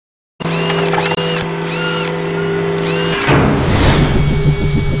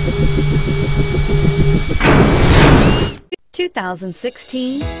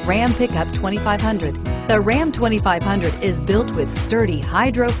2016 Ram Pickup 2500. The Ram 2500 is built with sturdy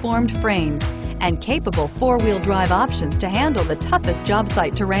hydroformed frames and capable four-wheel drive options to handle the toughest job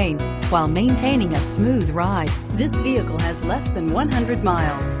site terrain while maintaining a smooth ride. This vehicle has less than 100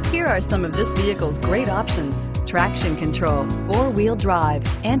 miles. Here are some of this vehicle's great options: traction control, four-wheel drive,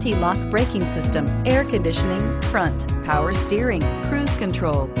 anti-lock braking system, air conditioning, front, power steering, cruise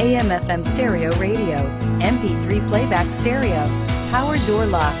control, AM/FM stereo radio, MP3 playback stereo, power door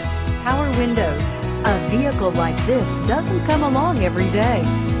locks, power windows. A vehicle like this doesn't come along every day.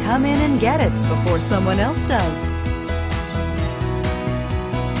 Come in and get it before someone else does.